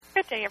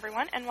Good day,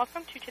 everyone, and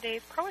welcome to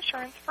today's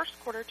ProAssurance First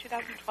Quarter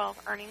 2012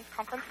 Earnings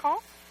Conference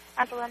Call.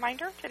 As a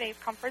reminder, today's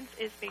conference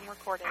is being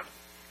recorded.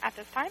 At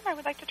this time, I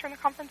would like to turn the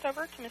conference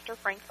over to Mr.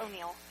 Frank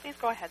O'Neill. Please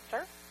go ahead,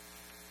 sir.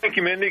 Thank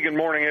you, Mindy. Good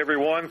morning,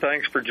 everyone.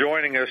 Thanks for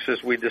joining us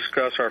as we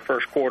discuss our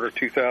first quarter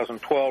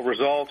 2012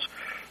 results.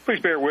 Please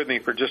bear with me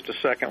for just a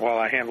second while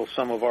I handle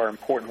some of our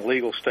important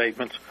legal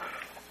statements.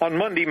 On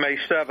Monday, May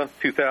 7th,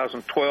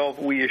 2012,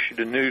 we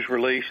issued a news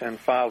release and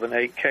filed an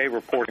 8-K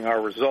reporting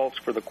our results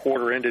for the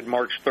quarter ended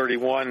March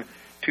 31,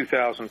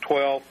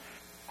 2012,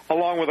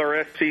 along with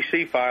our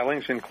SEC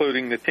filings,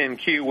 including the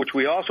 10-Q, which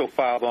we also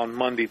filed on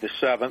Monday the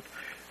 7th.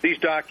 These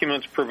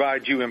documents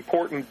provide you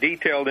important,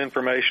 detailed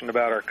information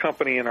about our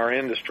company and our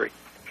industry.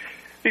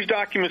 These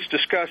documents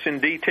discuss in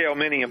detail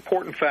many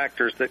important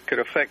factors that could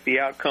affect the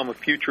outcome of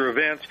future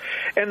events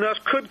and thus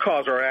could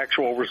cause our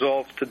actual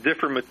results to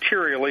differ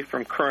materially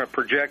from current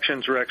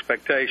projections or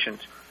expectations.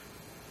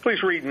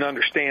 Please read and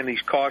understand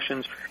these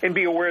cautions and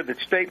be aware that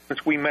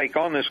statements we make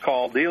on this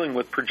call dealing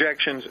with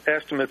projections,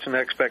 estimates, and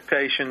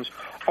expectations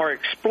are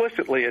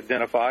explicitly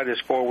identified as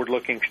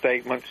forward-looking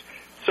statements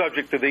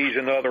subject to these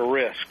and other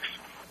risks.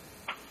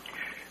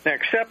 Now,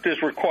 except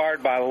as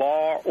required by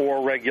law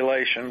or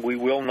regulation, we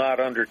will not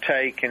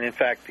undertake and, in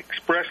fact,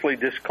 expressly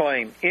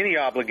disclaim any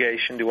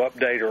obligation to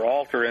update or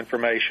alter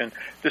information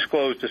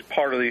disclosed as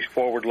part of these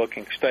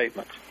forward-looking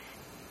statements.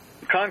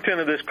 The content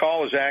of this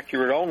call is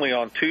accurate only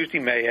on Tuesday,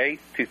 May 8,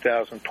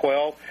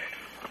 2012.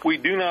 We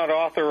do not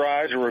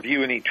authorize or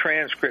review any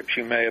transcripts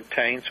you may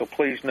obtain, so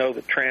please know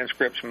that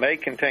transcripts may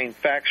contain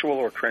factual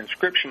or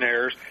transcription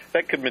errors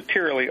that could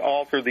materially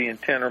alter the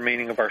intent or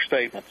meaning of our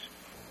statements.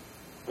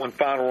 One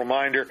final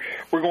reminder,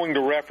 we're going to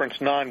reference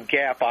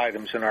non-GAAP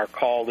items in our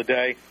call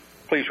today.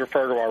 Please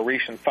refer to our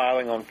recent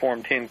filing on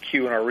Form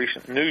 10-Q and our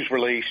recent news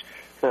release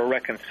for a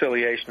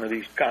reconciliation of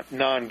these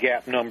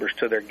non-GAAP numbers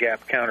to their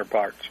GAAP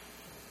counterparts.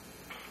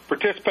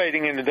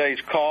 Participating in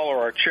today's call are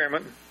our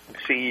Chairman and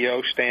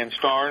CEO, Stan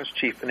Starnes,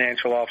 Chief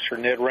Financial Officer,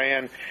 Ned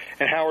Rand,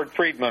 and Howard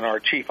Friedman, our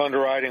Chief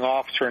Underwriting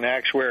Officer and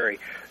Actuary.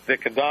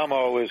 Vic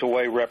Adamo is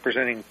away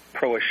representing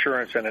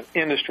ProAssurance at an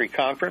industry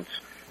conference.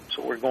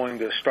 So we're going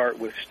to start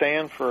with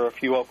Stan for a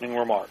few opening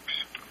remarks.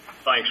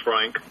 Thanks,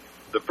 Frank.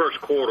 The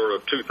first quarter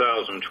of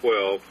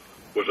 2012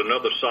 was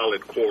another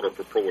solid quarter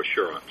for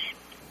ProAssurance.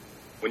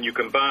 When you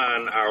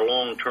combine our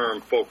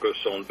long-term focus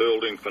on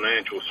building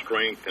financial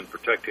strength and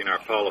protecting our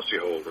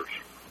policyholders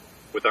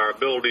with our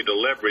ability to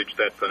leverage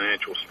that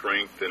financial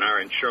strength and our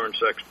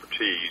insurance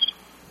expertise,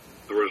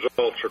 the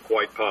results are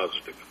quite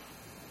positive.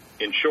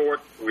 In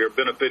short, we are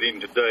benefiting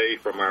today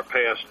from our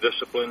past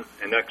discipline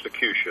and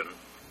execution,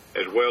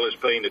 as well as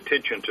paying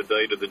attention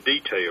today to the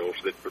details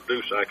that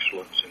produce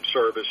excellence in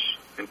service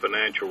and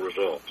financial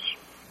results.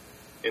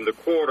 In the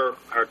quarter,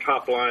 our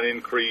top line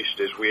increased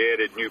as we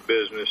added new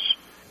business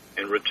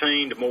and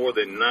retained more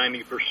than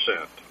 90%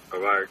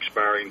 of our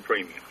expiring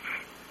premium.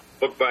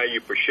 Book value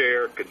per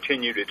share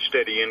continued its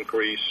steady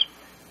increase,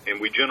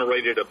 and we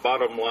generated a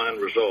bottom line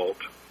result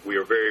we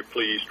are very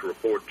pleased to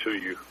report to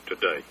you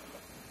today.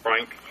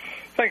 Frank?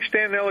 Thanks,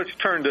 Stan. Now let's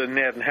turn to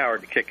Ned and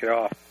Howard to kick it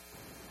off.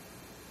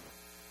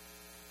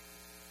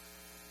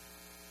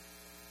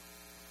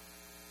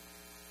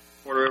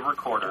 Quarter over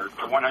quarter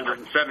to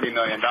 $170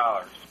 million,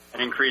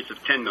 an increase of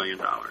 $10 million.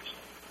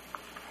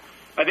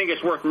 I think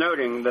it's worth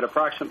noting that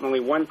approximately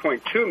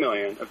 $1.2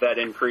 million of that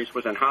increase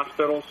was in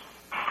hospitals,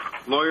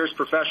 lawyers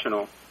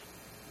professional,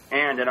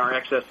 and in our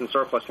excess and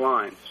surplus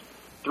lines,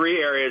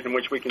 three areas in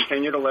which we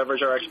continue to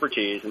leverage our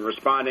expertise in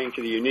responding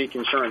to the unique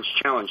insurance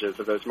challenges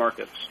of those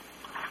markets.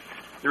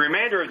 The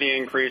remainder of the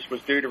increase was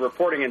due to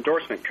reporting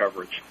endorsement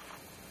coverage.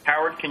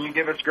 Howard, can you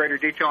give us greater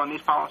detail on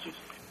these policies?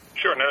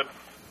 Sure, Ned.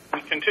 We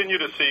continue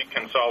to see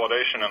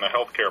consolidation in the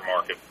healthcare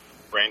market,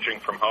 ranging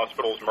from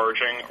hospitals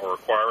merging or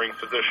acquiring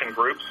physician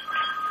groups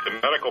to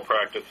medical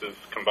practices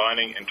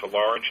combining into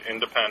large,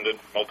 independent,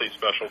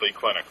 multi-specialty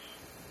clinics.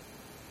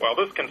 While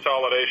this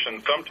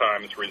consolidation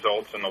sometimes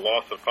results in the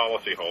loss of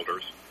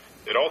policyholders,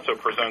 it also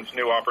presents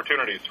new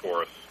opportunities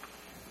for us.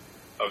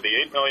 Of the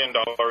 $8 million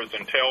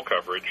in tail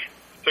coverage,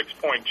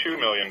 $6.2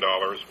 million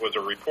was a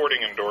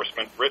reporting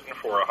endorsement written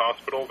for a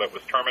hospital that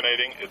was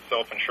terminating its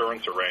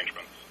self-insurance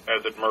arrangements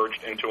as it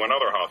merged into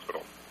another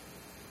hospital.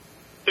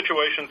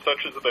 Situations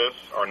such as this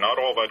are not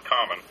all that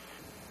common,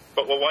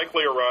 but will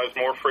likely arise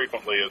more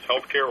frequently as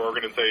healthcare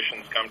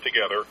organizations come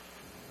together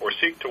or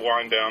seek to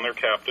wind down their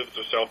captives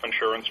of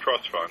self-insurance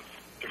trust funds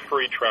to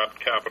free trapped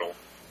capital.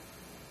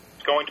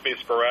 It's going to be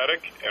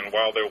sporadic, and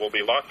while there will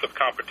be lots of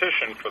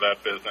competition for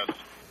that business,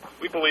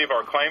 we believe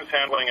our claims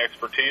handling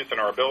expertise and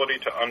our ability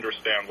to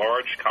understand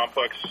large,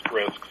 complex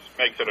risks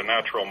makes it a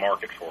natural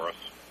market for us.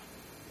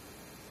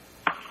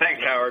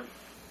 Thanks, Howard.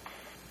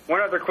 One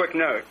other quick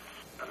note.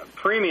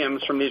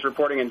 Premiums from these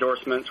reporting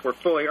endorsements were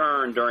fully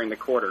earned during the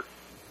quarter.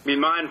 Be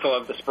mindful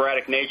of the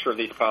sporadic nature of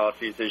these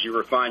policies as you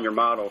refine your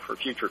model for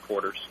future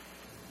quarters.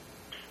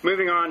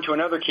 Moving on to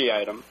another key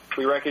item,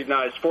 we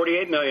recognized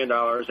 $48 million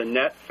in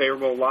net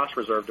favorable loss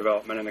reserve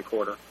development in the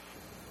quarter,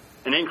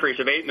 an increase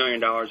of $8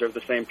 million over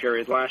the same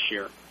period last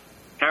year.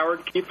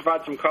 Howard, can you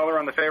provide some color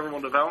on the favorable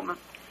development?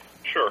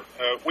 Sure.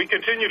 We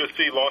continue to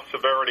see loss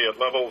severity at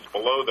levels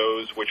below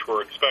those which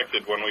were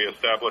expected when we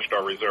established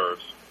our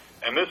reserves,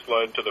 and this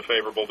led to the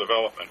favorable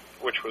development,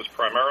 which was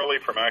primarily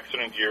from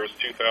accident years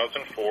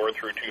 2004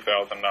 through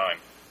 2009.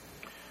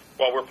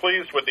 While we're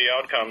pleased with the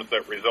outcomes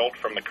that result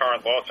from the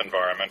current loss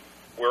environment,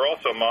 we're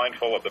also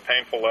mindful of the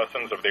painful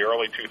lessons of the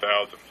early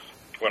 2000s,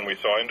 when we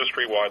saw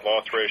industry-wide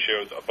loss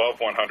ratios above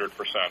 100%.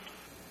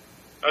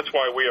 That's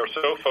why we are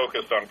so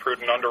focused on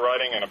prudent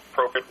underwriting and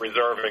appropriate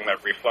reserving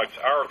that reflects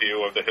our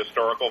view of the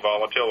historical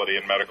volatility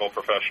in medical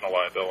professional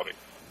liability.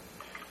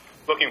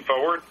 Looking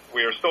forward,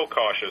 we are still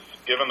cautious,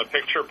 given the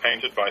picture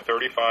painted by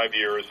 35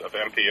 years of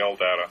MPL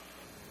data,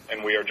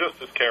 and we are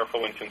just as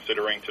careful in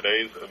considering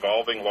today's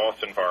evolving loss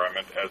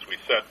environment as we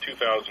set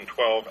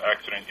 2012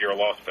 accident year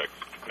loss picks.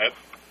 Ned?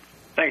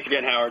 Thanks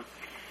again, Howard.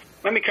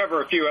 Let me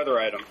cover a few other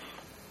items.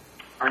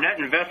 Our net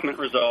investment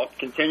result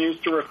continues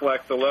to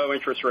reflect the low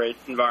interest rate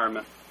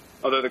environment,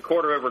 although the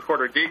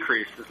quarter-over-quarter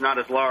decrease is not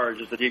as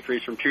large as the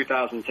decrease from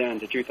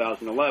 2010 to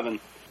 2011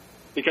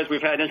 because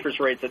we've had interest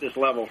rates at this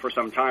level for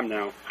some time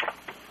now.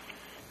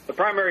 The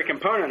primary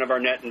component of our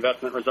net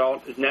investment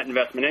result is net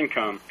investment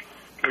income,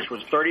 which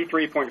was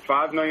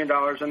 $33.5 million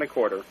in the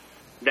quarter,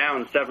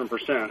 down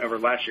 7% over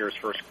last year's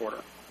first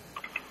quarter.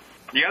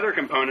 The other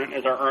component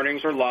is our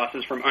earnings or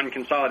losses from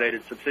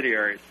unconsolidated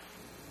subsidiaries.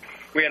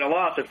 We had a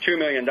loss of $2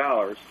 million,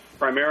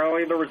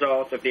 primarily the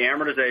result of the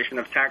amortization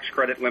of tax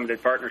credit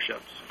limited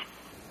partnerships.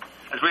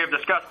 As we have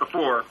discussed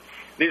before,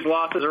 these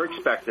losses are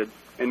expected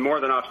and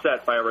more than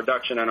offset by a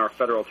reduction in our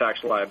federal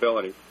tax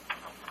liability.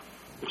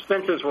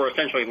 Expenses were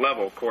essentially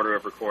level quarter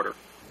over quarter.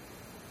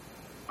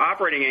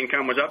 Operating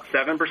income was up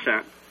 7%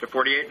 to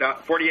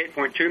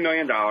 $48.2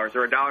 million, or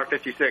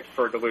 $1.56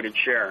 per diluted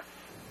share.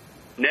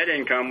 Net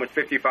income was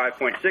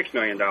 $55.6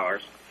 million, or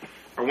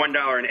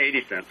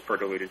 $1.80 per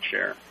diluted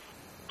share.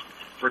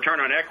 Return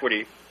on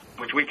equity,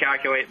 which we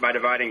calculate by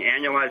dividing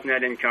annualized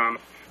net income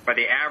by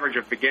the average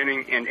of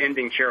beginning and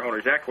ending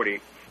shareholders' equity,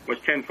 was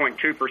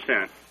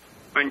 10.2%,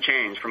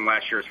 unchanged from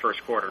last year's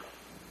first quarter.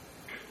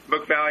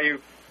 Book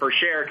value per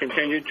share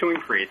continued to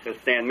increase, as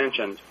Stan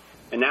mentioned,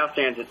 and now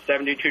stands at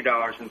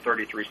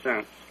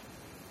 $72.33.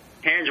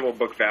 Tangible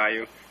book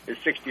value is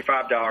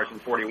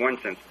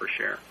 $65.41 per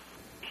share.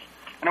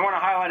 And I want to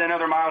highlight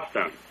another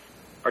milestone.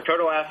 Our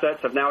total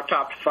assets have now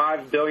topped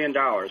 $5 billion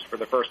for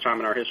the first time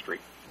in our history.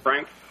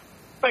 Frank?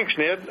 Thanks,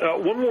 Ned.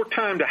 One more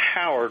time to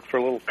Howard for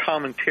a little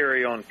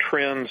commentary on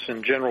trends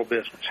in general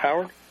business.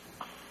 Howard?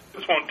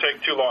 This won't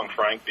take too long,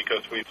 Frank,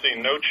 because we've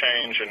seen no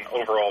change in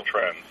overall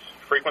trends.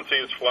 Frequency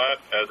is flat,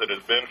 as it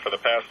has been for the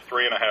past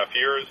 3.5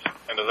 years,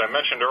 and as I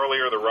mentioned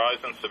earlier, the rise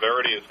in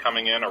severity is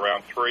coming in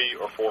around 3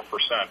 or 4%,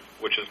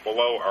 which is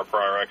below our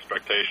prior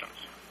expectations.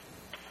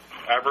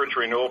 Average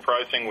renewal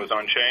pricing was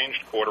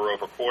unchanged quarter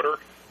over quarter,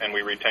 and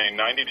we retained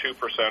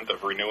 92%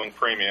 of renewing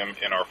premium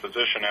in our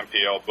physician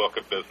MPL book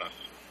of business.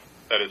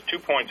 That is 2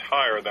 points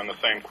higher than the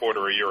same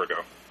quarter a year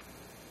ago.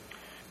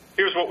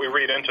 Here's what we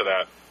read into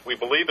that. We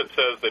believe it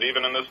says that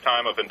even in this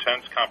time of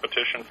intense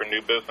competition for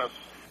new business,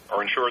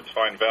 our insureds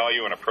find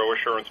value in a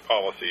ProAssurance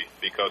policy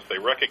because they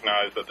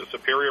recognize that the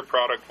superior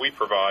product we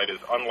provide is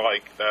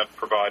unlike that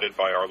provided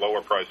by our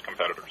lower-priced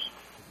competitors.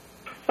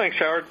 Thanks,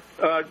 Howard.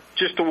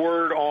 Just a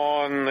word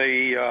on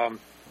the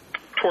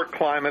tort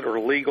climate or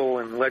legal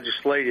and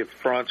legislative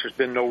fronts. There's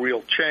been no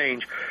real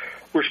change.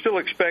 We're still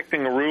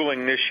expecting a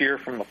ruling this year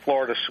from the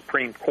Florida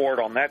Supreme Court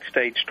on that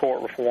state's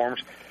tort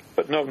reforms,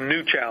 but no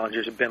new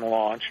challenges have been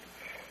launched.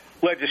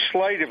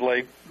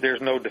 Legislatively,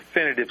 there's no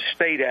definitive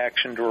state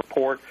action to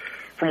report.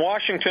 From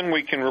Washington,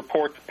 we can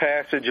report the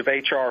passage of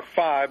H.R.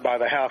 5 by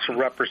the House of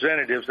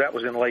Representatives. That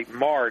was in late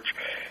March.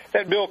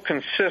 That bill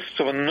consists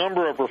of a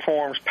number of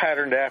reforms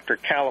patterned after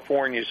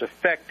California's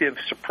effective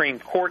Supreme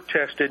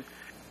Court-tested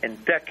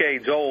and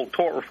decades-old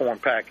tort reform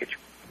package.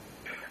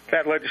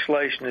 That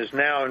legislation is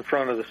now in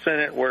front of the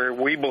Senate, where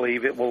we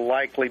believe it will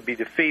likely be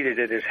defeated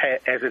as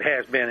it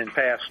has been in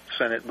past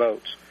Senate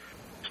votes.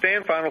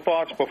 Stan, final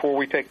thoughts before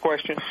we take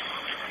questions?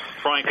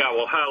 Frank, I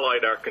will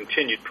highlight our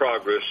continued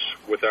progress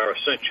with our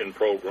Ascension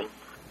program,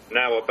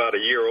 now about a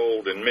year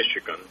old in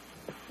Michigan,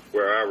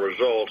 where our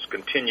results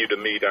continue to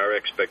meet our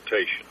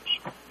expectations.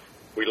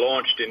 We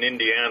launched in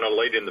Indiana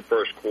late in the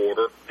first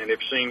quarter and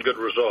have seen good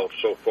results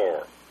so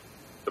far.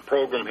 The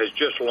program has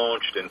just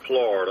launched in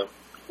Florida,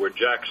 where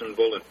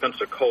Jacksonville and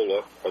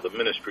Pensacola are the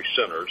ministry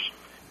centers.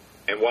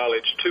 And while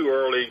it's too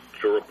early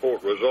to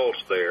report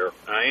results there,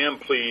 I am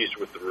pleased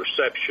with the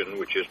reception,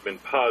 which has been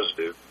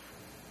positive,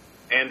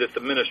 and that the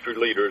ministry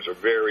leaders are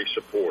very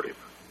supportive.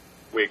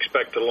 We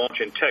expect to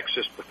launch in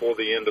Texas before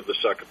the end of the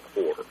second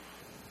quarter.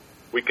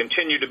 We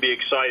continue to be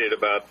excited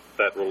about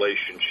that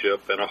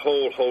relationship and a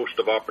whole host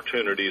of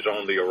opportunities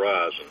on the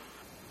horizon,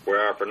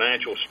 where our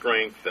financial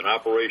strength and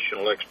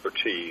operational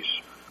expertise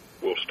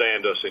will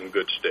stand us in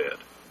good stead.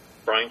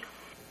 Frank?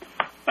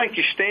 Thank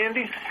you,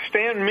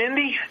 Stan.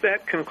 Mindy,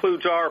 that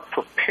concludes our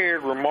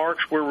prepared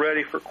remarks. We're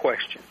ready for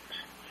questions.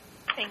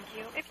 Thank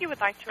you. If you would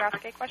like to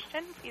ask a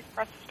question, please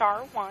press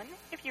star 1.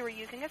 If you are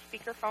using a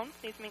speakerphone,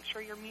 please make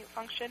sure your mute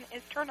function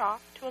is turned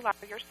off to allow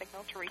your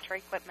signal to reach our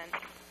equipment.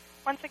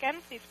 Once again,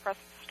 please press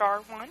star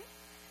 1.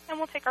 And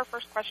we'll take our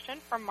first question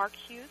from Mark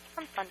Hughes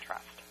from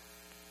SunTrust.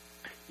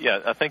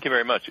 Yeah, thank you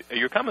very much.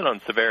 Your comment on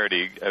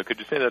severity, could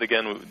you say that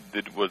again?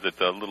 Was it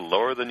a little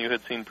lower than you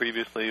had seen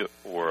previously,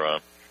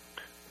 or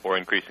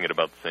increasing at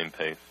about the same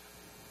pace?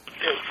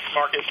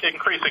 Mark, it's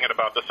increasing at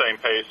about the same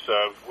pace.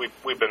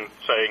 We've been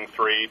saying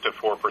 3 to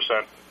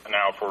 4%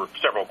 now for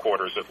several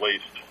quarters at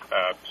least,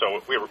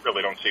 so we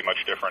really don't see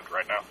much different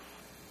right now.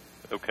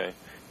 Okay.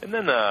 And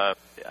then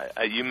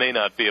you may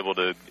not be able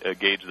to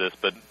gauge this,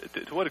 but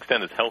to what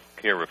extent is health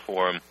care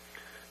reform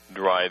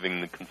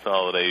driving the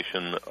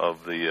consolidation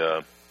of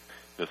the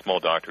small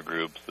doctor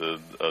groups, the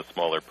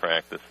smaller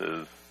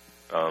practices?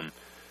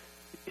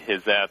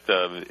 Has that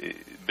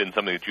been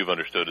something that you've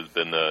understood has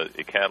been a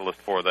catalyst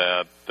for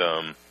that?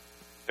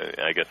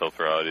 I guess I'll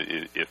throw out,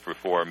 if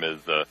reform is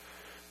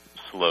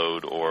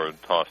slowed or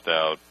tossed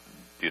out,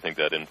 do you think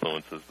that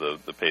influences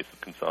the pace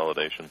of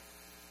consolidation?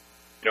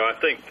 I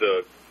think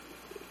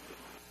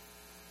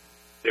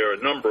there are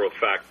a number of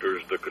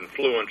factors, the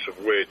confluence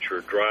of which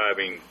are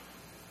driving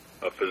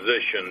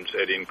physicians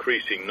at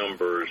increasing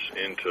numbers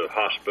into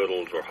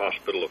hospitals or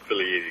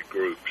hospital-affiliated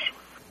groups.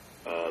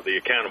 The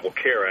Accountable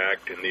Care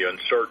Act and the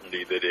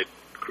uncertainty that it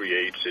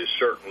creates is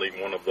certainly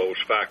one of those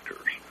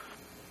factors.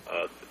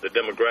 The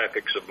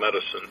demographics of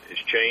medicine is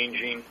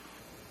changing.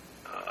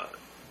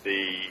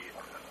 The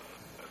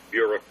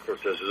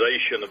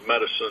bureaucratization of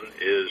medicine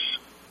is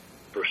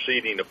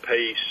proceeding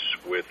apace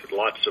with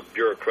lots of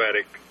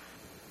bureaucratic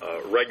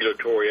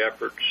regulatory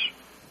efforts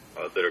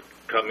that are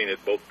coming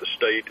at both the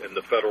state and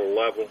the federal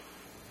level.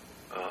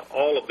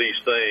 All of these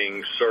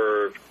things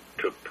serve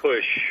to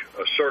push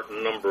a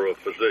certain number of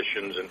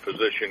physicians and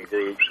physician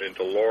groups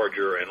into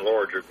larger and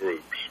larger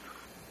groups.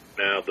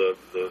 Now, the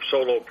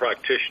solo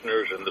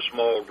practitioners and the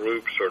small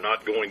groups are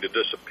not going to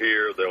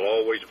disappear. They'll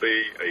always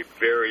be a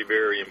very,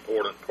 very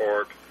important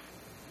part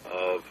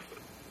of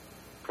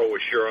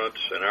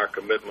ProAssurance and our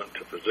commitment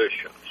to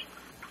physicians.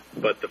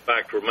 But the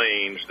fact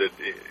remains that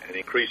an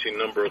increasing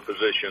number of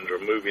physicians are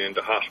moving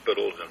into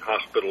hospitals and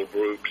hospital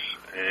groups,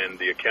 and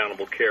the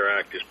Accountable Care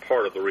Act is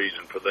part of the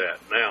reason for that.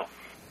 Now,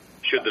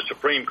 should the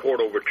Supreme Court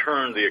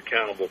overturn the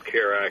Accountable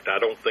Care Act, I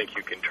don't think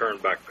you can turn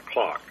back the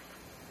clock.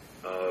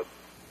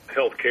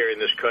 Health care in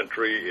this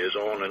country is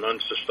on an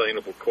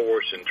unsustainable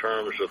course in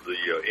terms of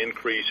the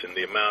increase in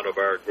the amount of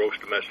our gross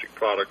domestic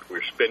product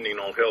we're spending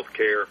on health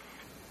care.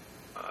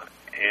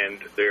 And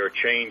there are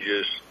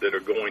changes that are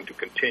going to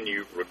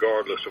continue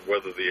regardless of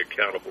whether the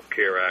Accountable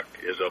Care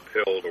Act is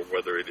upheld or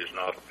whether it is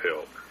not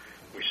upheld.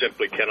 We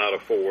simply cannot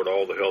afford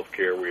all the health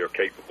care we are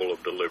capable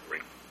of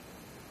delivering.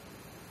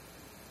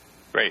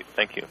 Great.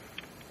 Thank you.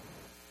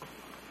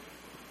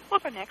 We'll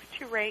go next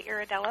to Ray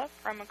Iredella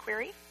from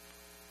Macquarie.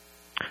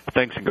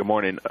 Thanks and good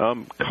morning.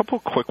 Couple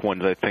quick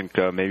ones, I think,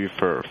 maybe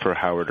for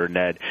Howard or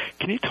Ned.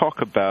 Can you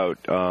talk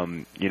about,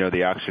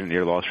 the accident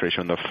year loss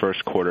ratio in the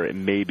first quarter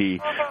and maybe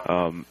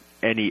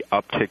any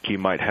uptick you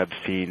might have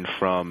seen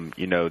from,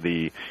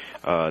 the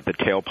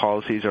tail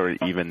policies or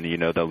even,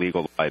 the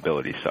legal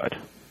liability side?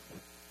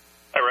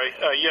 Hi, Ray.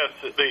 Yes,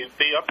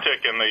 the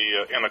uptick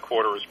in the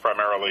quarter is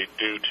primarily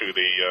due to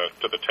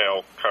the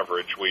tail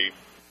coverage. We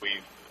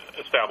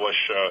establish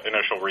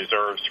initial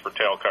reserves for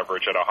tail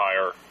coverage at a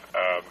higher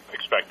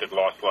expected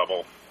loss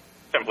level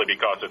simply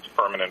because it's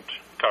permanent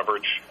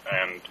coverage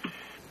and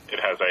it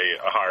has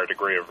a higher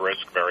degree of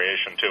risk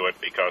variation to it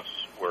because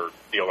we're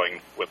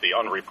dealing with the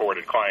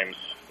unreported claims,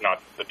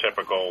 not the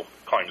typical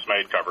claims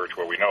made coverage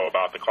where we know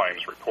about the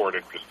claims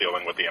reported, just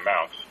dealing with the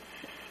amounts.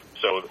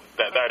 So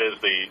that is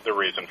the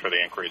reason for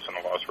the increase in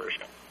the loss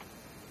ratio.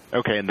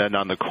 Okay, and then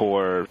on the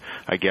core,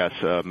 I guess,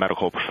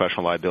 medical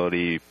professional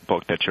liability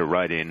book that you're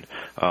writing,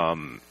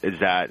 is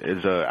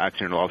the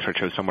accident loss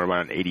ratio somewhere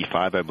around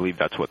 85? I believe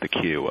that's what the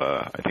Q,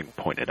 I think,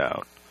 pointed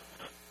out.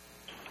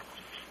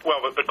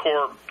 Well, the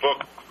core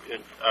book,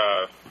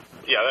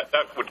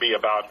 that would be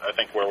about, I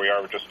think, where we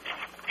are. We're just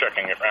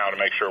checking it around to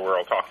make sure we're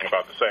all talking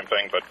about the same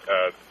thing, but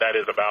that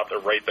is about the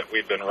rate that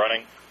we've been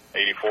running,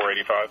 84,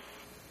 85.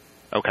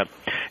 Okay.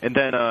 And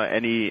then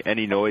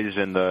any noise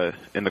in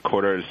the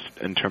quarters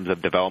in terms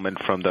of development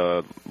from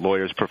the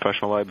lawyer's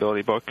professional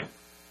liability book?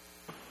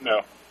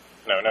 No,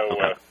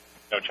 okay.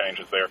 No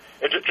changes there.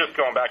 Just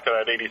going back to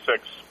that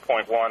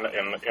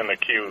 86.1 in the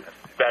Q,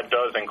 that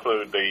does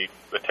include the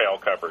tail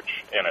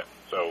coverage in it.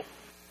 So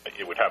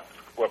it would have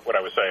what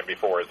I was saying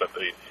before is that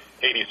the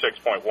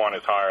 86.1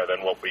 is higher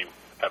than what we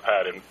have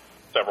had in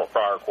several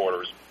prior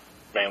quarters,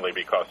 mainly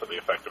because of the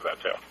effect of that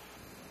tail.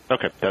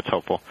 Okay, that's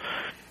helpful.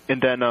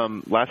 And then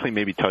lastly,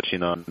 maybe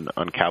touching on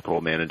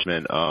capital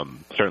management,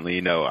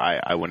 certainly,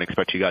 I wouldn't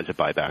expect you guys to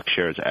buy back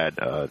shares at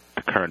the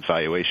current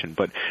valuation,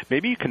 but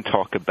maybe you can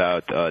talk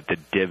about the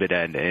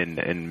dividend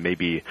and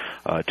maybe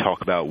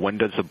talk about when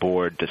does the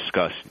board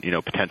discuss,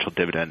 potential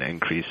dividend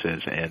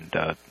increases,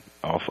 and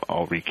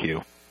I'll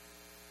re-queue.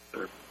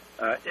 Sure.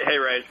 Hey,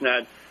 Ray, it's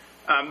Ned.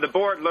 The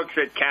board looks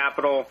at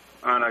capital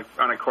on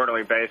a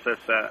quarterly basis.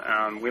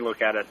 We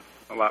look at it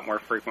a lot more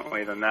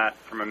frequently than that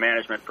from a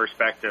management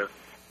perspective.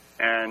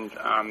 And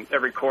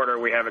every quarter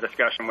we have a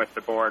discussion with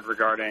the board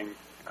regarding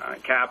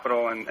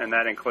capital, and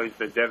that includes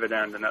the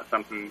dividend, and that's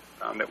something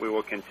that we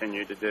will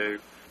continue to do.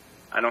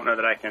 I don't know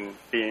that I can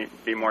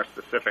be more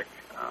specific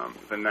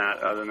than that,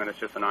 other than it's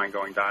just an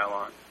ongoing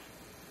dialogue.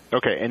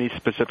 Okay. Any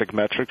specific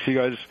metrics you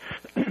guys,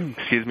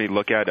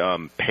 look at,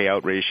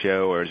 payout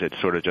ratio, or is it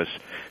sort of just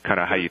kind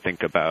of how you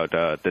think about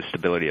the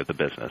stability of the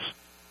business?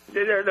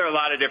 There are a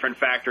lot of different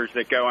factors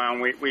that go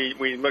on.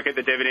 We look at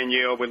the dividend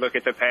yield. We look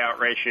at the payout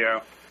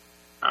ratio.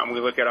 We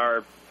look at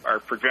our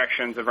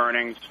projections of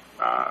earnings,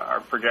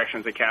 our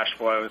projections of cash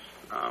flows.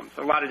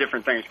 So a lot of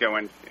different things go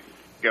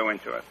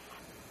into it.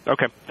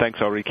 Okay.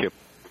 Thanks. I'll requeue.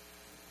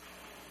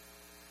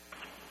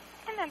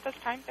 And at this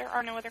time, there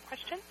are no other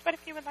questions, but if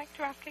you would like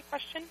to ask a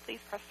question, please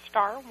press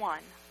star 1.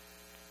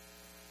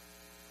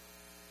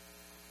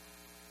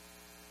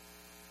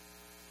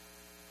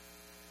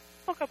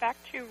 We'll go back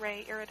to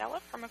Ray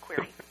Iredella from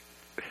Macquarie.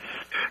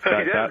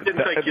 That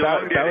didn't take you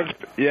long, did it?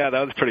 Yeah,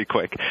 that was pretty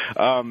quick.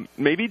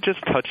 Maybe just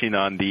touching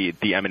on the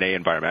M&A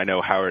environment. I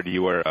know, Howard,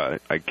 you were,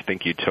 I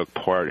think you took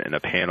part in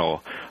a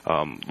panel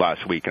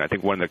last week, and I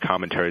think one of the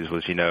commentaries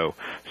was,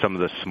 some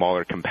of the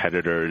smaller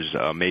competitors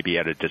may be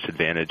at a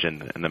disadvantage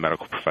in the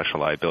medical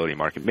professional liability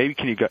market. Maybe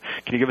can you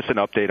give us an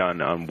update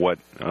on what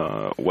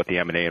the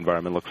M&A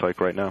environment looks like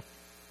right now?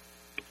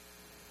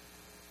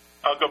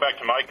 I'll go back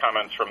to my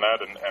comments from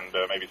that,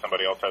 and maybe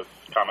somebody else has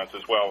comments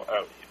as well.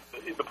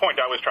 The point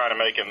I was trying to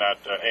make in that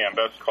AM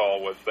Best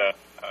call was that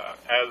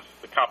as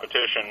the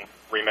competition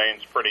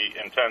remains pretty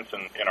intense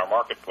in our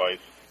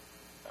marketplace,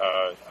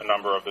 a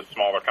number of the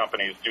smaller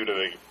companies, due to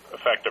the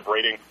effect of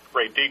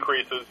rate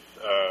decreases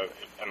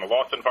in the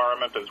loss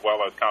environment as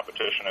well as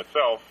competition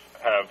itself,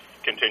 have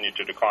continued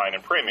to decline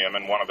in premium.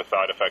 And one of the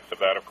side effects of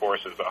that, of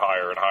course, is a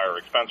higher and higher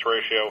expense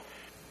ratio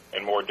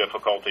and more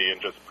difficulty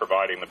in just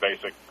providing the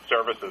basic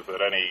services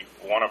that any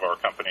one of our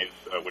companies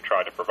would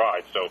try to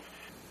provide. So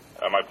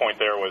my point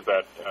there was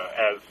that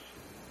as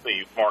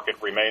the market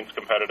remains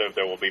competitive,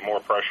 there will be more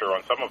pressure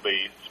on some of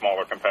the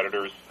smaller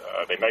competitors.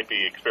 They might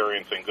be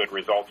experiencing good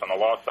results on the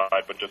loss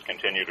side, but just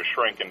continue to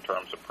shrink in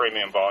terms of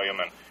premium volume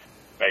and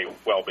may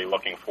well be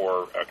looking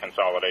for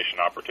consolidation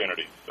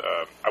opportunities.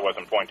 I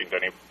wasn't pointing to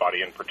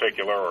anybody in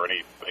particular or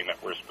anything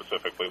that we're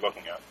specifically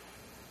looking at.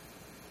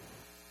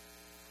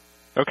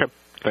 Okay.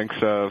 Thanks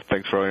for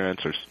all your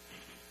answers.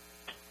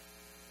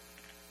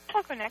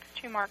 We'll go next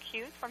to Mark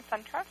Hughes from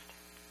SunTrust.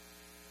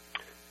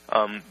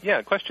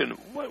 Question.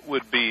 What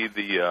would be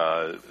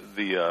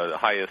the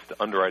highest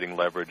underwriting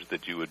leverage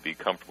that you would be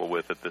comfortable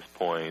with at this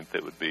point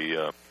that would be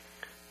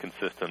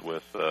consistent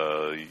with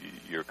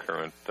your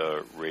current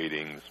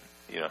ratings?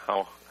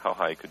 How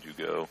high could you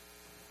go?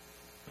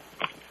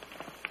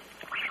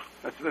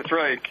 That's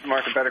really,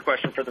 Mark, a better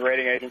question for the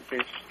rating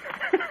agencies.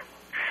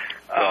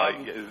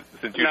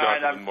 Since you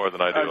talk more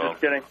than I do. I was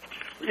just kidding.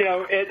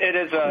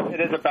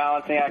 It is a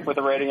balancing act with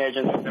the rating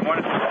agencies, and one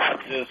of the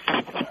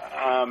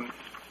challenges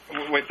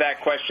with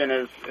that question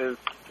is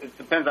it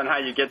depends on how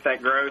you get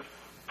that growth.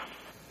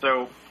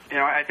 So,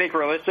 I think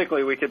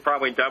realistically we could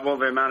probably double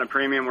the amount of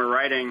premium we're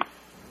writing,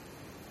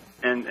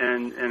 and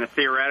in a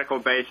theoretical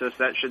basis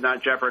that should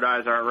not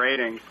jeopardize our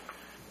ratings.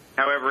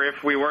 However,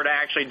 if we were to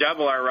actually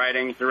double our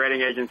writings, the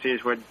rating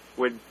agencies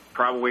would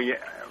probably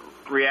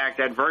react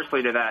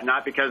adversely to that,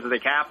 not because of the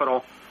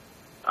capital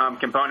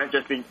component,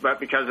 but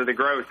because of the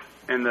growth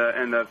and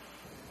the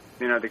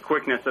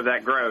quickness of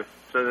that growth.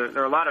 So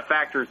there are a lot of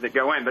factors that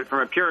go in, but from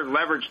a pure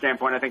leverage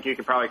standpoint, I think you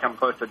could probably come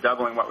close to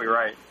doubling what we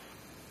write.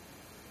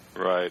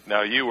 Right.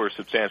 Now, you were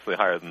substantially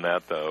higher than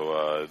that,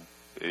 though,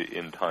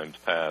 in times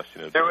past.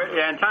 In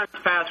times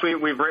past,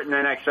 we've written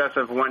in excess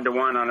of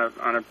 1-to-1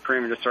 on a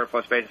premium to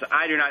surplus basis.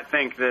 I do not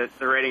think that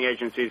the rating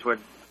agencies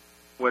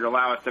would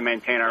allow us to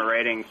maintain our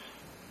ratings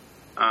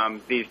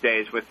these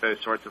days with those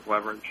sorts of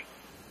leverage.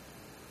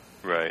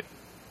 Right.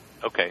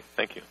 Okay.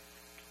 Thank you.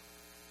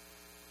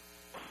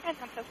 And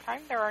at this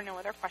time, there are no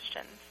other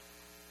questions.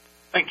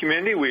 Thank you,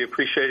 Mindy. We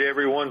appreciate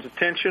everyone's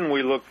attention.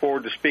 We look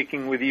forward to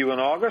speaking with you in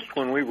August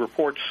when we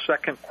report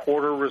second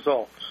quarter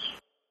results.